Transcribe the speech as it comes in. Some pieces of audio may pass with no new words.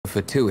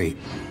Fatui.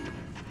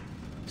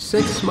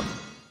 6 months.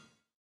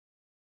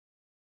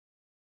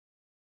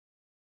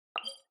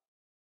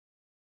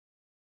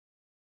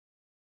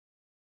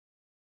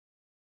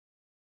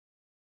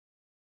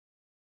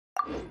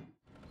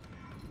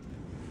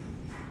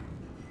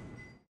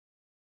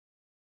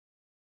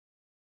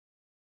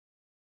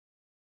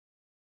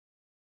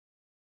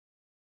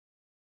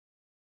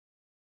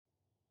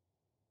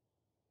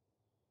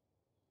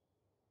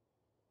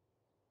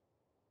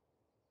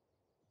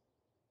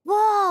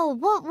 Whoa,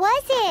 what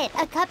was it?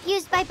 A cup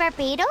used by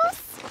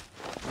Barbados?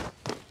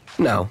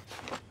 No.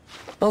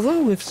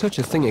 Although if such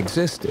a thing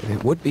existed,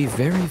 it would be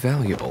very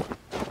valuable.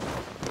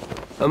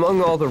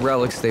 Among all the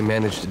relics they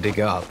managed to dig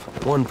up,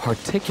 one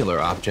particular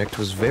object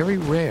was very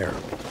rare.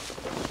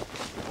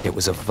 It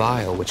was a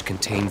vial which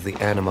contained the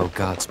Animo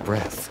god's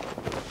breath.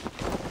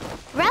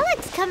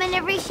 Relics come in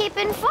every shape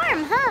and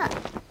form, huh?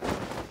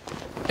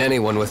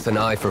 Anyone with an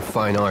eye for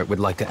fine art would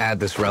like to add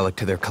this relic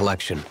to their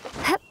collection.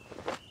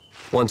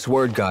 Once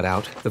word got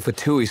out, the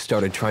Fatui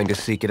started trying to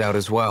seek it out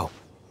as well.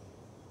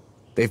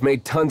 They've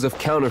made tons of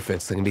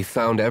counterfeits that can be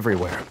found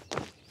everywhere.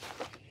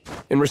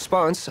 In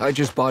response, I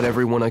just bought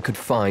every one I could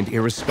find,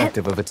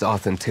 irrespective of its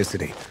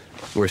authenticity.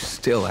 We're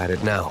still at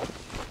it now.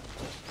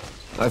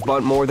 I've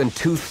bought more than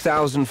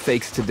 2,000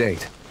 fakes to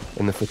date,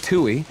 and the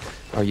Fatui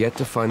are yet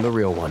to find the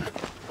real one.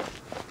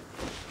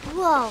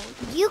 Whoa,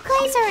 you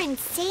guys are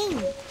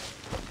insane.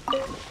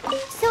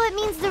 So it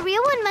means the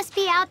real one must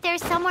be out there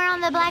somewhere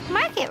on the black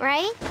market,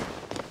 right?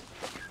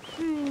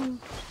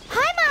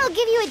 Paimon will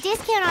give you a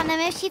discount on them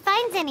if she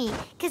finds any,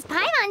 because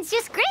Paimon's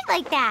just great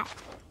like that.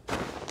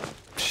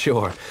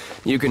 Sure,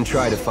 you can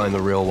try to find the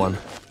real one.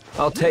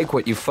 I'll take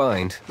what you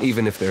find,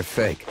 even if they're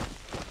fake.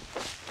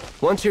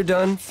 Once you're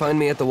done, find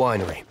me at the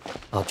winery.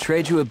 I'll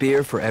trade you a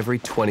beer for every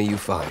 20 you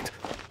find.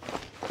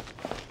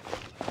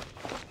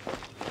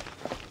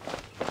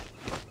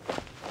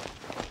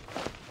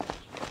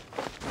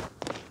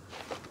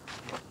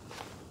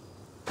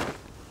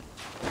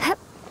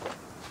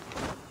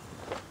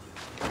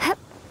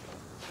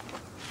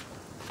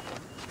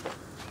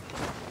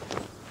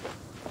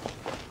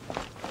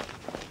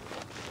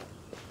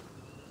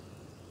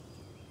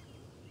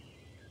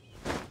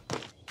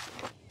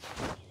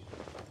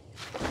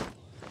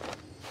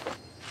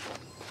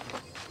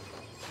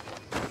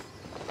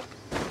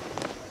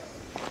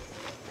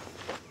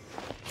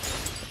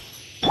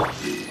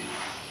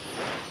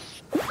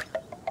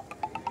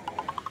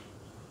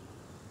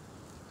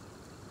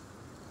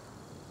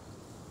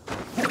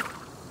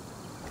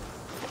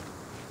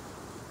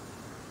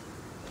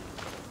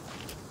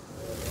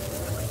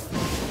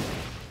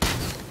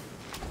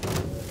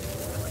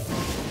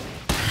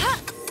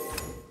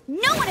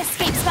 No one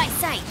escapes my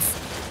sights!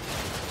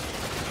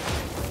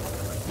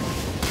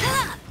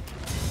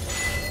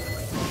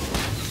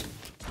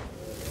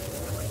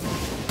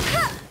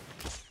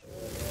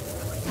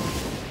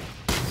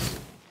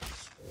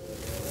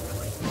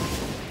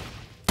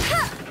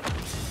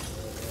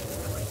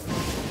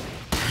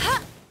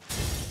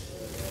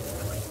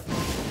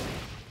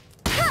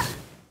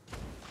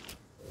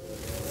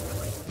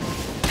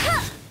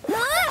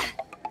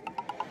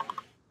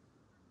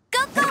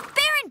 Go, go,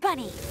 Baron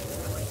Bunny!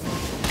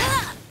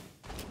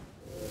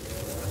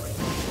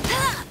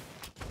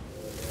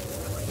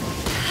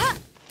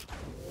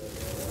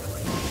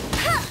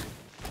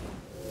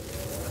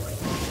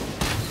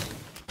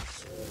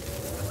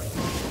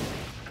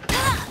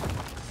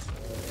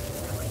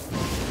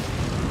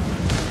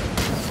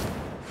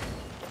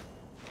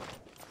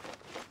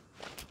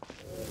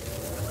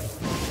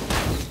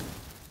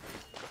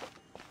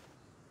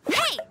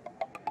 Hey!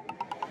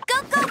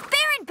 Go, go,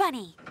 Baron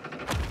Bunny!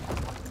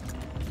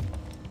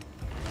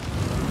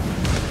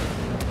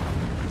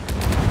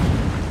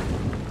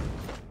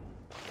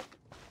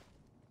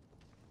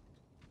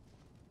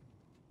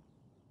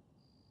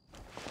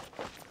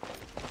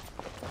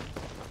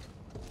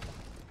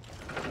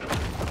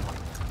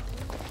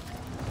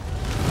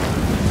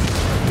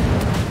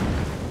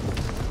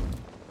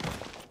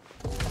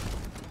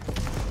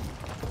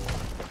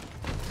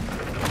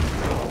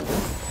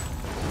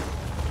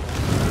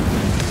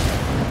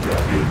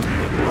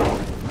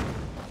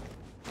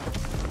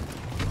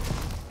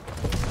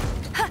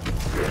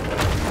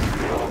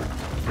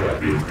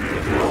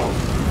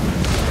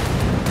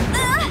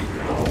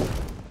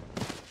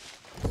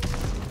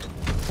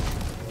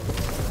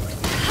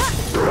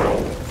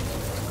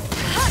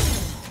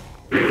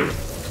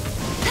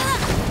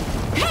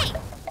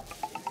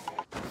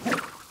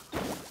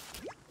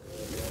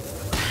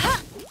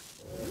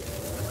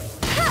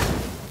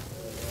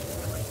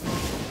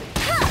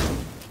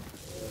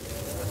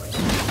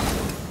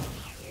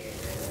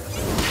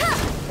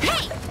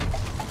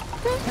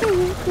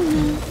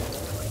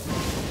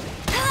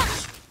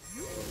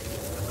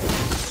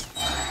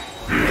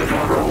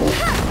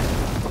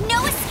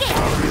 No escape!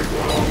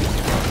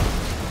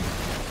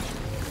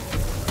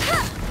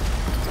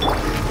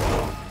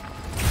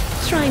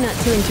 Try not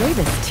to enjoy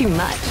this too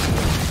much.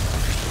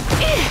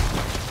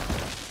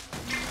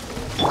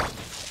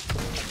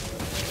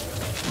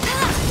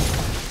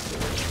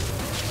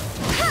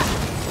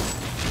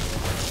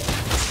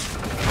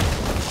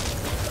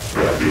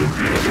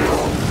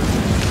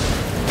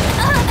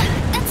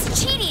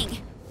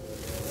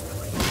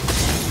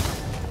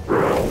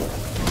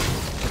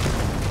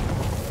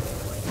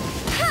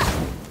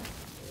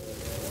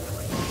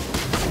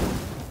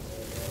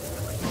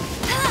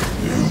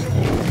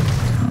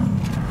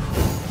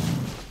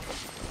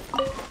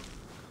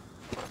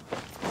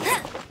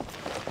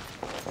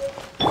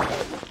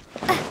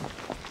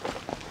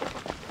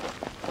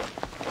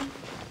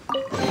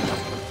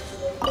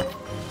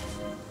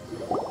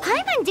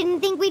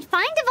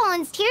 find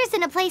volunteers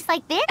in a place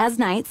like this? As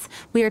knights,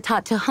 we are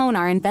taught to hone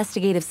our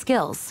investigative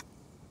skills.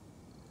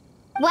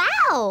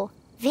 Wow!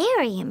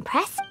 Very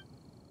impressive.